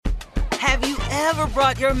Have you ever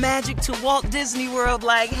brought your magic to Walt Disney World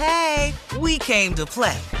like, hey, we came to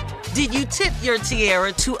play? Did you tip your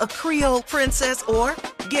tiara to a Creole princess or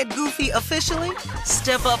get goofy officially?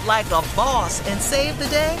 Step up like a boss and save the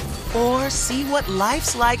day? Or see what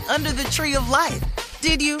life's like under the tree of life?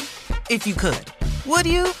 Did you? If you could. Would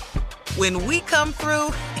you? When we come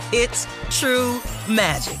through, it's true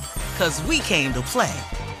magic. 'Cause we came to play.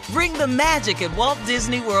 Bring the magic at Walt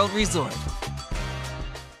Disney World Resort.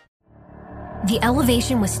 The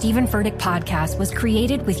Elevation with Stephen Furtick podcast was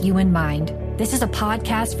created with you in mind. This is a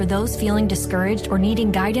podcast for those feeling discouraged or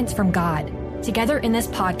needing guidance from God. Together in this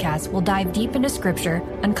podcast, we'll dive deep into Scripture,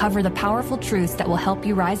 uncover the powerful truths that will help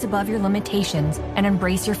you rise above your limitations and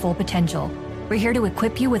embrace your full potential. We're here to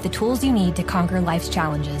equip you with the tools you need to conquer life's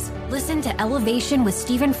challenges. Listen to Elevation with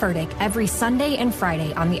Stephen Furtick every Sunday and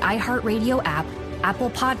Friday on the iHeartRadio app,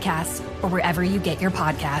 Apple Podcasts, or wherever you get your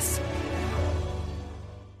podcasts.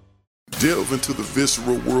 Delve into the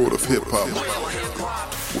visceral world of hip-hop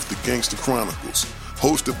with the Gangster Chronicles,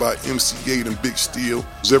 hosted by MC Gate and Big Steel.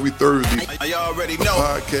 Every Thursday, a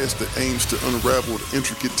podcast that aims to unravel the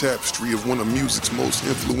intricate tapestry of one of music's most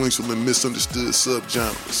influential and misunderstood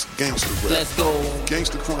subgenres, gangster rap. Let's go.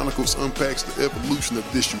 Gangster Chronicles unpacks the evolution of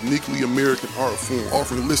this uniquely American art form,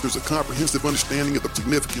 offering listeners a comprehensive understanding of the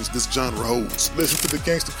significance this genre holds. Listen to the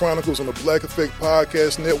Gangster Chronicles on the Black Effect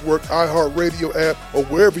Podcast Network, iHeartRadio app, or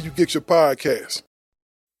wherever you get your podcasts.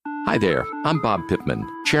 Hi there, I'm Bob Pittman,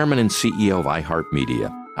 Chairman and CEO of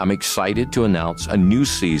iHeartMedia. I'm excited to announce a new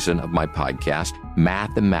season of my podcast,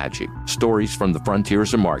 Math and Magic, Stories from the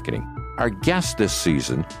Frontiers of Marketing. Our guests this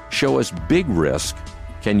season show us big risk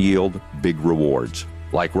can yield big rewards,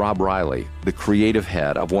 like Rob Riley, the creative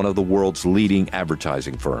head of one of the world's leading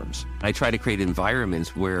advertising firms. I try to create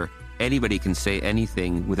environments where anybody can say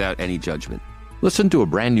anything without any judgment. Listen to a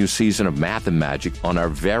brand new season of Math and Magic on our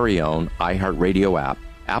very own iHeartRadio app,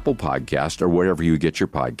 Apple Podcast, or wherever you get your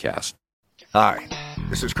podcast. Hi,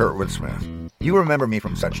 this is Kurtwood Smith. You remember me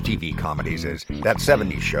from such TV comedies as That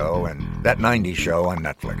 70s Show and That 90s Show on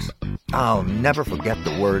Netflix. I'll never forget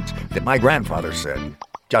the words that my grandfather said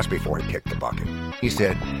just before he kicked the bucket. He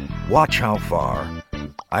said, "Watch how far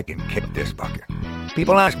I can kick this bucket."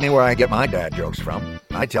 People ask me where I get my dad jokes from.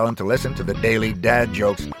 I tell them to listen to the Daily Dad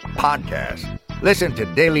Jokes podcast. Listen to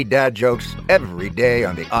Daily Dad Jokes every day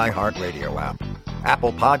on the iHeartRadio app,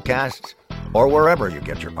 Apple Podcasts, or wherever you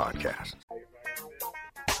get your podcasts.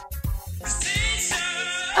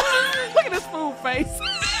 Look at this fool face.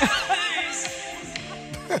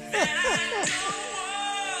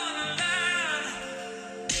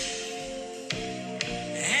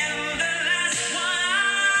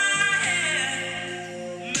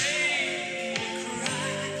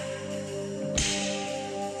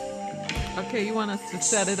 Okay, you want us to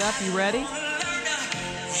set it up? You ready?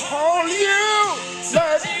 Hold you!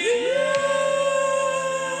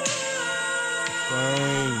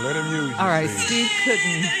 Let him use you. All right, Steve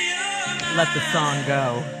couldn't let the song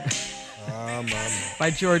go by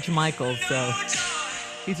George Michael, so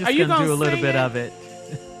he's just going to do a little bit of it.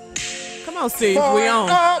 Come on, Steve, we on.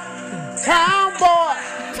 Town boy!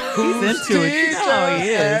 He's into it. You know he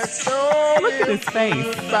is. Look at his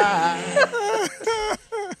face.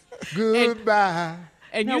 Goodbye.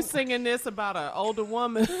 And you singing this about an older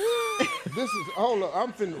woman? This is, hold up,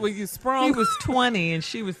 I'm finna. Well, you sprung. He was 20 and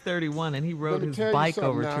she was 31, and he rode his bike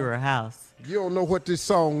over to her house. You don't know what this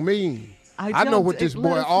song means. I know what this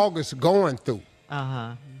boy August going through.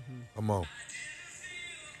 Uh-huh. Come on.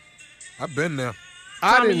 I've been there.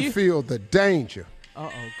 I didn't feel the danger. Uh-oh,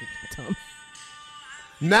 good Tommy.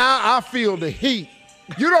 Now I feel the heat.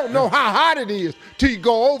 You don't know how hot it is till you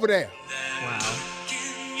go over there. Wow.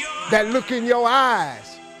 That look in your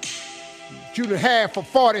eyes that you done had for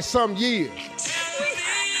 40-some years. We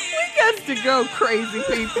got to go crazy,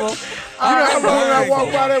 people. You know how long I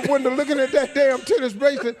walk by that window looking at that damn tennis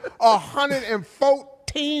bracelet?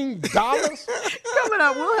 $114. Coming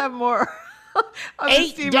up, we'll have more of the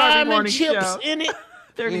 8 Steve Harvey diamond Morning chips Show. in it.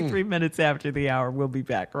 33 minutes after the hour. We'll be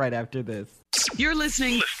back right after this. You're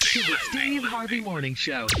listening to the Steve Harvey Morning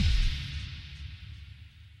Show.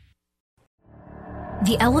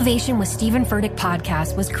 The Elevation with Stephen Furtick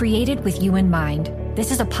podcast was created with you in mind. This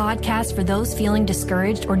is a podcast for those feeling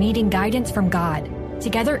discouraged or needing guidance from God.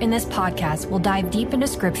 Together in this podcast, we'll dive deep into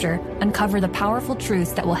Scripture, uncover the powerful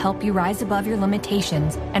truths that will help you rise above your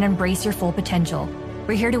limitations and embrace your full potential.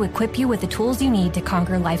 We're here to equip you with the tools you need to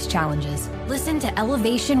conquer life's challenges. Listen to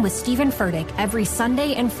Elevation with Stephen Furtick every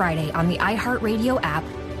Sunday and Friday on the iHeartRadio app,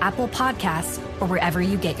 Apple Podcasts, or wherever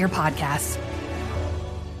you get your podcasts.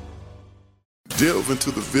 Delve into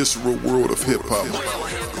the visceral world of hip-hop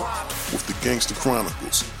with the Gangster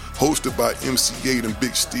Chronicles, hosted by MC Gate and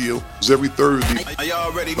Big Steel. Every Thursday, a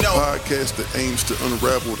podcast that aims to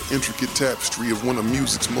unravel the intricate tapestry of one of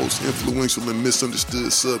music's most influential and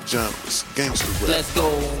misunderstood subgenres, gangster rap. Let's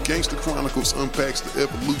go. Gangsta Chronicles unpacks the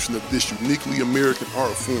evolution of this uniquely American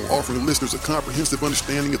art form, offering listeners a comprehensive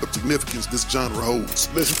understanding of the significance this genre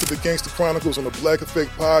holds. Listen to the Gangsta Chronicles on the Black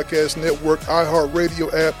Effect Podcast Network,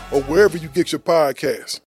 iHeartRadio app, or wherever you get your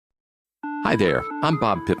podcasts. Hi there, I'm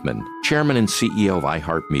Bob Pittman, Chairman and CEO of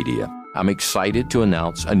iHeartMedia. I'm excited to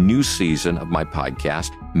announce a new season of my podcast,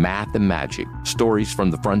 Math and Magic, Stories from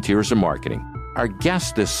the Frontiers of Marketing. Our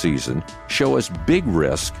guests this season show us big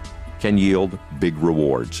risk can yield big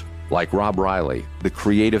rewards, like Rob Riley, the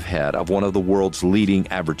creative head of one of the world's leading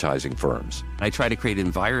advertising firms. I try to create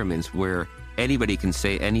environments where anybody can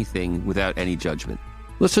say anything without any judgment.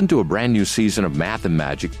 Listen to a brand new season of Math and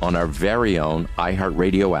Magic on our very own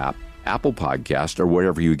iHeartRadio app, Apple Podcast, or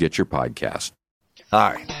wherever you get your podcast.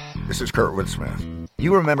 Hi, this is Kurtwood Smith.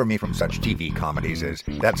 You remember me from such TV comedies as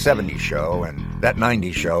That 70s Show and That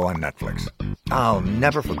 90s Show on Netflix. I'll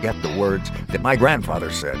never forget the words that my grandfather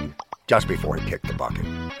said just before he kicked the bucket.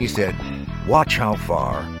 He said, "Watch how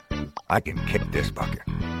far I can kick this bucket."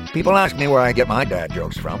 People ask me where I get my dad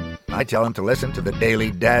jokes from. I tell them to listen to the Daily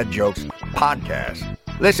Dad Jokes podcast.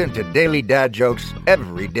 Listen to Daily Dad Jokes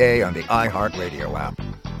every day on the iHeartRadio app,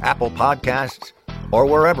 Apple Podcasts, or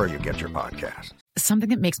wherever you get your podcasts. Something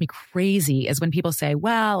that makes me crazy is when people say,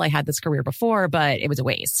 well, I had this career before, but it was a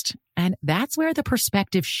waste. And that's where the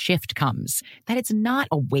perspective shift comes, that it's not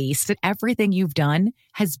a waste, that everything you've done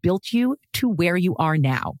has built you to where you are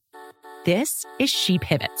now. This is She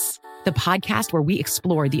Pivots, the podcast where we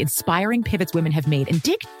explore the inspiring pivots women have made and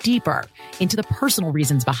dig deeper into the personal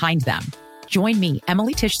reasons behind them. Join me,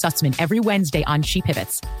 Emily Tish Sussman, every Wednesday on She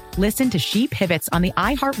Pivots. Listen to She Pivots on the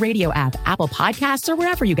iHeartRadio app, Apple Podcasts, or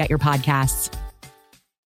wherever you get your podcasts.